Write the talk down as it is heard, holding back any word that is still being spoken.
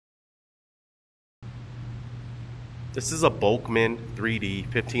This is a Volkmann 3D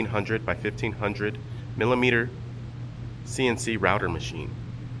 1500 by 1500 millimeter CNC router machine.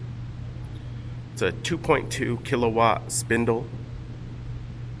 It's a 2.2 kilowatt spindle,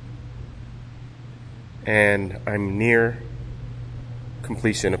 and I'm near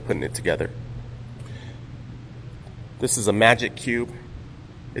completion of putting it together. This is a Magic Cube.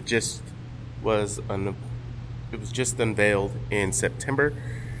 It was just unveiled in September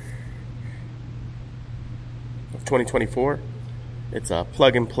of 2024. It's a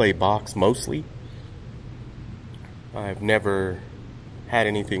plug and play box mostly. I've never had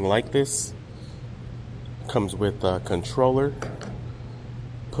anything like this. Comes with a controller,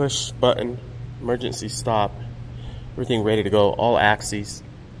 push button, emergency stop, everything ready to go, all axes,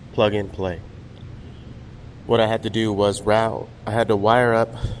 plug and play. What I had to do was I had to wire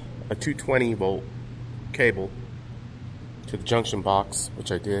up a 220 volt cable to the junction box,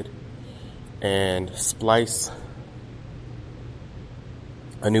 which I did, and splice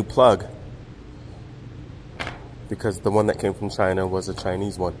a new plug because the one that came from China was a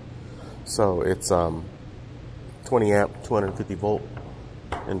Chinese one. So it's 20 amp, 250 volt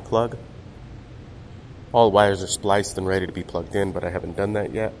and plug. All wires are spliced and ready to be plugged in, but I haven't done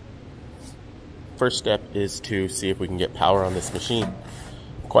that yet. First step is to see if we can get power on this machine.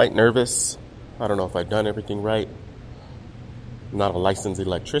 I'm quite nervous. I don't know if I've done everything right. I'm not a licensed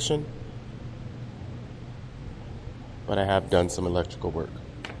electrician, but I have done some electrical work.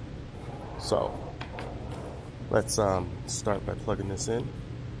 So let's start by plugging this in.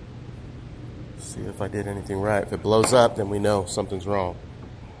 See if I did anything right. If it blows up, then we know something's wrong.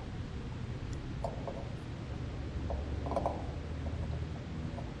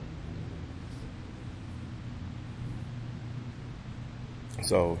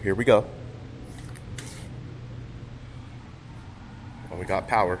 So here we go. Well, we got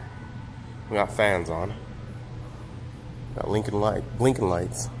power. We got fans on. Got blinking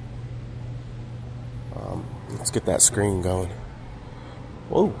lights. Let's get that screen going.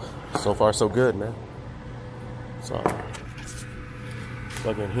 Whoa, so far so good, man. So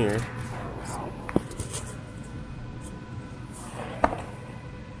plug in here.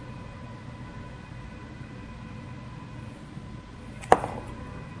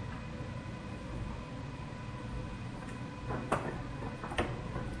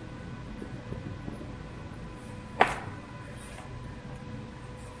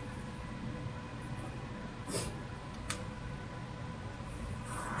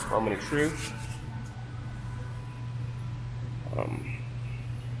 Moment of truth.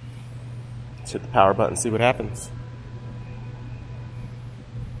 Let's hit the power button and see what happens.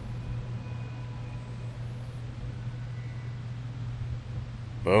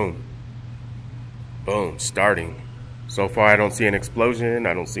 Boom. Boom. Starting. So far I don't see an explosion.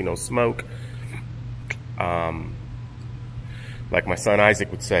 I don't see no smoke. Like my son Isaac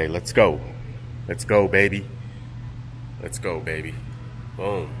would say, let's go. Let's go, baby. Let's go, baby.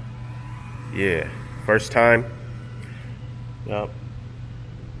 Boom. Yeah. First time. Yep.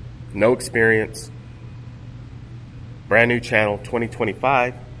 No experience. Brand new channel,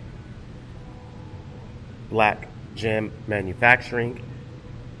 2025. Black Gem Manufacturing.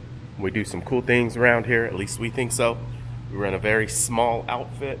 We do some cool things around here, at least we think so. We run a very small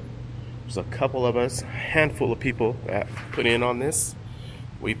outfit. There's a couple of us, a handful of people that put in on this.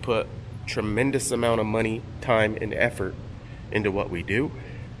 We put tremendous amount of money, time, and effort into what we do.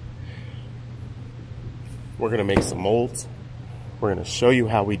 We're gonna make some molds. We're gonna show you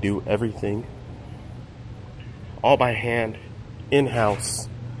how we do everything. All by hand, in-house.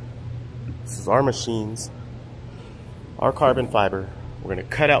 This is our machines, our carbon fiber. We're gonna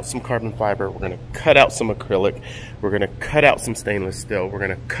cut out some carbon fiber. We're gonna cut out some acrylic. We're gonna cut out some stainless steel. We're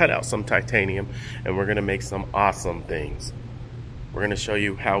gonna cut out some titanium, and we're gonna make some awesome things. We're gonna show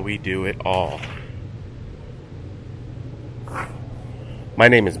you how we do it all. My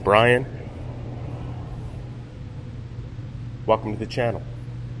name is Brian. Welcome to the channel.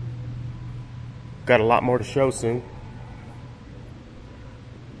 Got a lot more to show soon.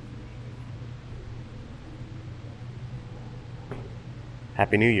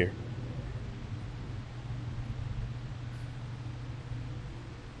 Happy New Year.